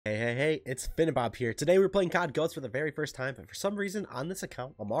Hey, it's Finnabob here. Today we're playing COD Ghosts for the very first time, but for some reason on this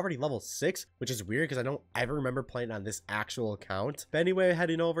account, I'm already level 6, which is weird because I don't ever remember playing on this actual account. But anyway,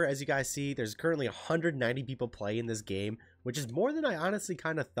 heading over, as you guys see, there's currently 190 people playing this game, which is more than I honestly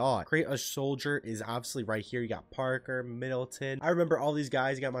kind of thought. Create a soldier is obviously right here. You got Parker, Middleton. I remember all these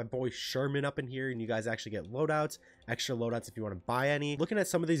guys. You got my boy Sherman up in here, and you guys actually get loadouts, extra loadouts if you want to buy any. Looking at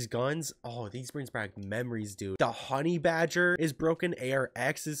some of these guns, oh, these brings back memories, dude. The Honey Badger is broken.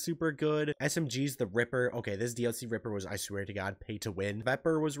 ARX is super good. SMG's the Ripper. Okay, this DLC Ripper was, I swear to God, pay to win.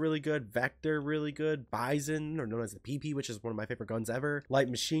 Vepper was really good. Vector, really good. Bison, or known as the PP, which is one of my favorite guns ever. Light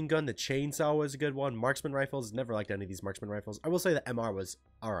machine gun, the chainsaw was a good one. Marksman rifles, never liked any of these marksman rifles. I will say the MR was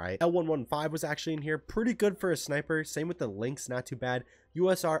alright. L115 was actually in here. Pretty good for a sniper. Same with the Lynx, not too bad.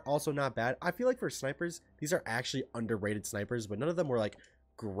 USR, also not bad. I feel like for snipers, these are actually underrated snipers, but none of them were like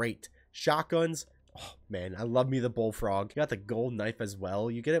great. Shotguns, oh man, I love me the Bullfrog. You got the gold knife as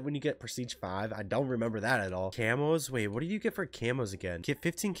well. You get it when you get Prestige 5. I don't remember that at all. Camos, wait, what do you get for camos again? Get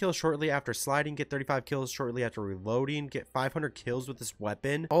 15 kills shortly after sliding, get 35 kills shortly after reloading, get 500 kills with this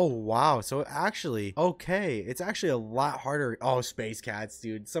weapon. Oh wow, so actually, okay, it's actually a lot harder. Oh, Space Cats,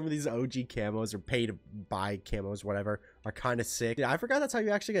 dude. Some of these OG camos or pay to buy camos, whatever, are kind of sick. Dude, I forgot that's how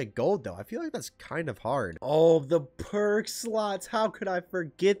you actually get gold though. I feel like that's kind of hard. Oh, the perk slots. How could I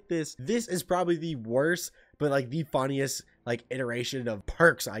forget this? This is probably the worst, but like the funniest like iteration of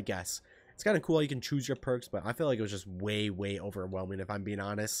perks, I guess. It's kind of cool how you can choose your perks, but I feel like it was just way overwhelming if I'm being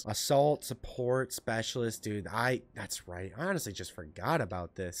honest. Assault, support, specialist, dude. That's right. I honestly just forgot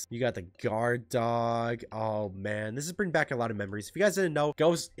about this. You got the guard dog. Oh man, this is bringing back a lot of memories. If you guys didn't know,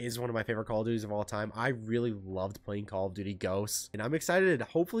 Ghost is one of my favorite Call of Duties of all time. I really loved playing Call of Duty Ghosts, and I'm excited.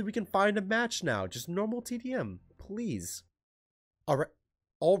 Hopefully we can find a match now. Just normal TDM, please. All right.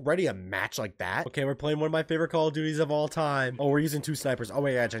 Already a match like that? Okay, we're playing one of my favorite Call of Duties of all time. Oh, we're using 2 snipers. Oh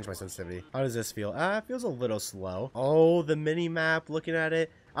wait, I gotta change my sensitivity. How does this feel? It feels a little slow. Oh, the mini map, looking at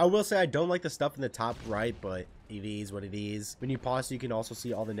it. I will say I don't like the stuff in the top right, but it is what it is. When you pause, you can also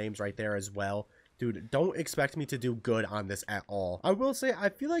see all the names right there as well. Dude, don't expect me to do good on this at all. I will say, I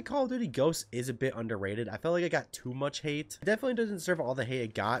feel like Call of Duty Ghosts is a bit underrated. I felt like it got too much hate. It definitely doesn't deserve all the hate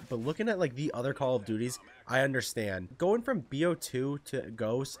it got, but looking at like the other Call of Duties, I understand. Going from BO2 to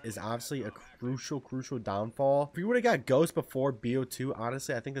Ghosts is obviously a crucial downfall. If we would have got Ghosts before BO2,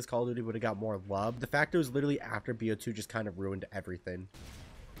 honestly, I think this Call of Duty would have got more love. The fact it was literally after BO2 just kind of ruined everything.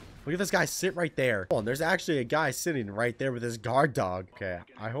 Look at this guy sit right there. Oh, and there's actually a guy sitting right there with his guard dog. Okay,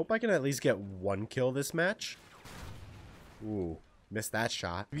 I hope I can at least get 1 kill this match. Ooh, missed that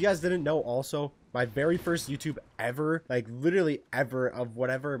shot. If you guys didn't know also, my very first YouTube ever, like literally ever, of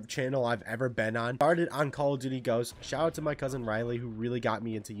whatever channel I've ever been on, started on Call of Duty Ghosts. Shout out to my cousin Riley, who really got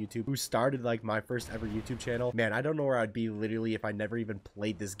me into YouTube, who started like my first ever YouTube channel. Man, I don't know where I'd be literally if I never even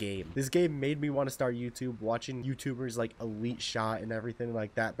played this game. This game made me want to start YouTube, watching YouTubers like Elite Shot and everything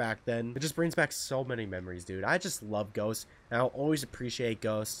like that back then. It just brings back so many memories, dude. I just love Ghosts, and I'll always appreciate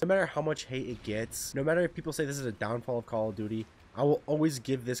Ghosts. No matter how much hate it gets, no matter if people say this is a downfall of Call of Duty, I will always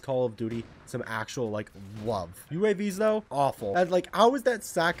give this Call of Duty some actual, like, love. UAVs, though, awful. And, like, how is that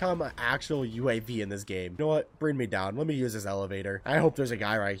SATCOM an actual UAV in this game? You know what? Bring me down. Let me use this elevator. I hope there's a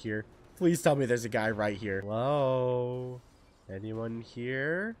guy right here. Please tell me there's a guy right here. Hello? Anyone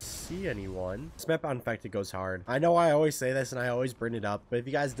here? See anyone? This map on Infected goes hard. I know I always say this and I always bring it up, but if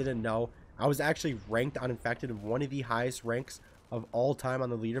you guys didn't know, I was actually ranked on Infected in one of the highest ranks of all time on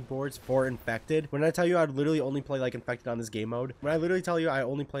the leaderboards for Infected. When I tell you I'd literally only play like Infected on this game mode, when I literally tell you I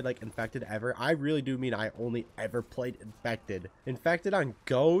only played like Infected ever, I really do mean I only ever played Infected. Infected on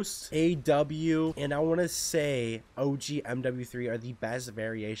Ghost, AW, and I want to say OG MW3 are the best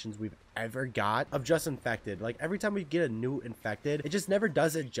variations we've ever got of just Infected. Like every time we get a new Infected, it just never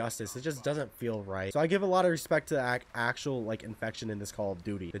does it justice. It just doesn't feel right. So I give a lot of respect to the actual like infection in this Call of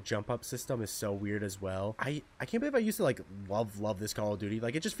Duty. The jump up system is so weird as well. I can't believe I used to like love this Call of Duty.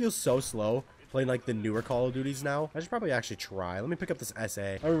 Like it just feels so slow playing like the newer Call of Duties now. I should probably actually try. Let me pick up this SA.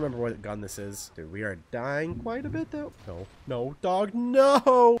 I don't remember what gun this is. Dude, we are dying quite a bit though. No, dog,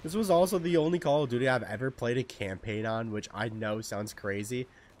 no! This was also the only Call of Duty I've ever played a campaign on, which I know sounds crazy.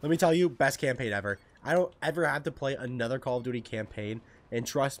 Let me tell you, best campaign ever. I don't ever have to play another Call of Duty campaign, and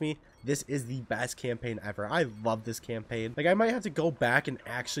trust me, this is the best campaign ever. I love this campaign. Like, I might have to go back and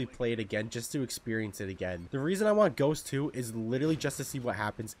actually play it again just to experience it again. The reason I want Ghost 2 is literally just to see what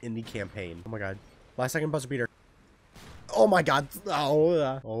happens in the campaign. Oh my god. Last second buzzer beater. Oh my god.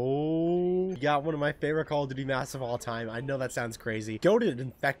 Oh, you got one of my favorite Call of Duty maps of all time. I know that sounds crazy. Go to the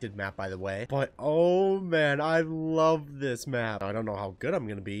infected map, by the way. But oh man, I love this map. I don't know how good I'm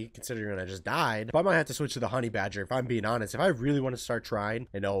gonna be considering I just died. But I might have to switch to the honey badger if I'm being honest. If I really want to start trying,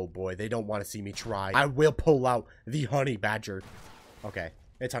 and oh boy, they don't want to see me try, I will pull out the honey badger. Okay,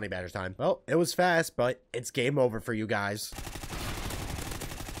 it's honey badger time. Well, it was fast, but it's game over for you guys.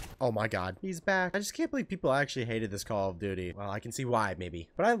 Oh my god, he's back. I just can't believe people actually hated this Call of Duty. Well, I can see why, maybe.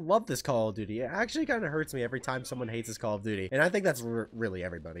 But I love this Call of Duty. It actually kind of hurts me every time someone hates this Call of Duty. And I think that's really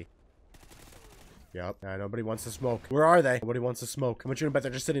everybody. Yep. Nobody wants to smoke. Where are they? Nobody wants to smoke. How much you gonna bet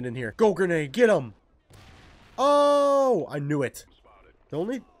they're just sitting in here? Go grenade, get them! Oh, I knew it. The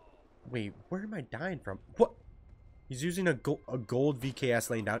only... Wait, where am I dying from? What? He's using a gold VKS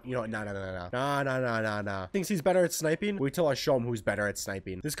laying down. You know what? No. Thinks he's better at sniping? Wait till I show him who's better at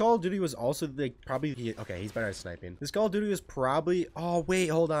sniping. This Call of Duty was also like probably... Okay, he's better at sniping. This Call of Duty was probably... Oh, wait,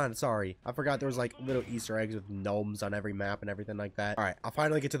 hold on. Sorry. I forgot there was like little Easter eggs with gnomes on every map and everything like that. All right, I'll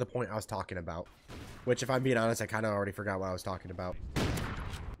finally get to the point I was talking about. Which, if I'm being honest, I kind of already forgot what I was talking about.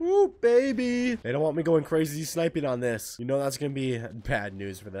 Ooh, baby. They don't want me going crazy sniping on this. You know that's going to be bad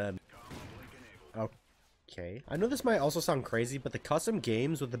news for them. Okay. I know this might also sound crazy, but the custom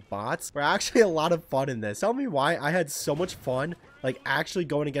games with the bots were actually a lot of fun in this. Tell me why I had so much fun, like, actually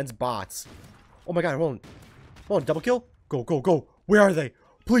going against bots. Oh my god, hold on, double kill? Go. Where are they?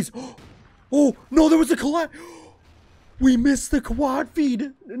 Please. Oh, no, there was a collab. We missed the quad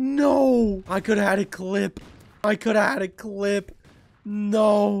feed. No. I could have had a clip.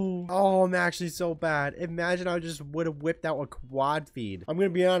 No. Oh, I'm actually so bad. Imagine I just would have whipped out a quad feed. I'm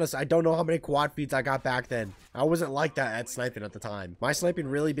gonna be honest, I don't know how many quad feeds I got back then. I wasn't like that at sniping at the time. My sniping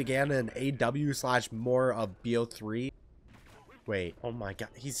really began in AW/ more of BO3. Wait, oh my god,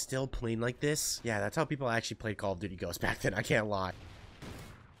 he's still playing like this? Yeah, that's how people actually played Call of Duty Ghosts back then, I can't lie.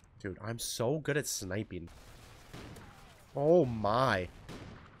 Dude, I'm so good at sniping. Oh my.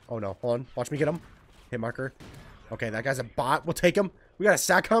 Oh no, hold on, watch me get him. Hit marker. Okay, that guy's a bot. We'll take him. We got a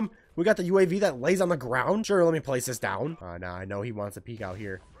SATCOM. We got the UAV that lays on the ground. Sure, let me place this down. Nah, I know he wants to peek out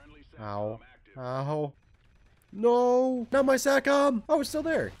here. Ow. Ow. No. Not my SATCOM. Oh, it's still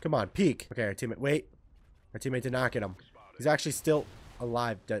there. Come on, peek. Okay, our teammate. Wait. Our teammate did not get him. He's actually still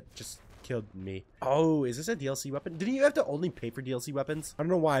alive. That just killed me. Oh, is this a DLC weapon? Did you have to only pay for DLC weapons? I don't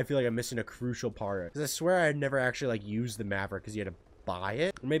know why I feel like I'm missing a crucial part. Because I swear I never actually, like, used the Maverick because you had to buy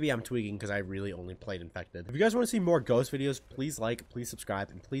it. Or maybe I'm tweaking because I really only played infected. If you guys want to see more ghost videos, please like, please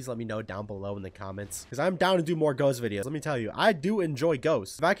subscribe, and please let me know down below in the comments because I'm down to do more ghost videos. Let me tell you, I do enjoy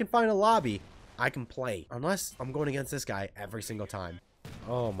ghosts. If I can find a lobby, I can play, unless I'm going against this guy every single time.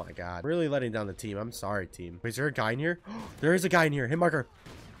 Oh my god, really letting down the team. I'm sorry, team. Wait, is there a guy in here? There is a guy in here. Hit marker.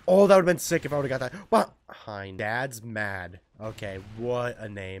 Oh, that would have been sick if I would have got that. Behind. Dad's mad. Okay, what a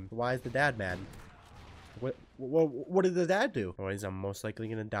name. Why is the dad mad? What did the dad do? Oh, I'm most likely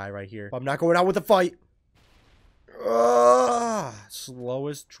gonna die right here. I'm not going out with a fight. Ugh,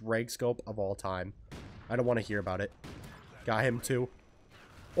 slowest drag scope of all time. I don't want to hear about it. Got him too.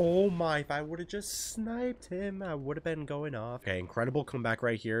 Oh my, if I would have just sniped him, I would have been going off. Okay, incredible comeback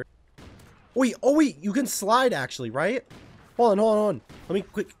right here. Wait, oh wait, you can slide actually, right? Hold on. Let me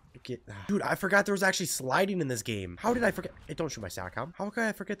quick get... Dude, I forgot there was actually sliding in this game. How did I forget? Hey, don't shoot my SATCOM. How could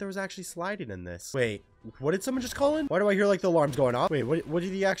I forget there was actually sliding in this? Wait, what did someone just call in? Why do I hear like the alarms going off? Wait, what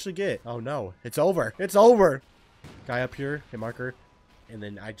did he actually get? Oh no, it's over. It's over. Guy up here, hit marker. And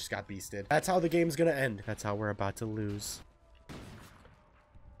then I just got beasted. That's how the game's gonna end. That's how we're about to lose.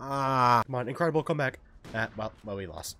 Come on, incredible comeback. Well, we lost.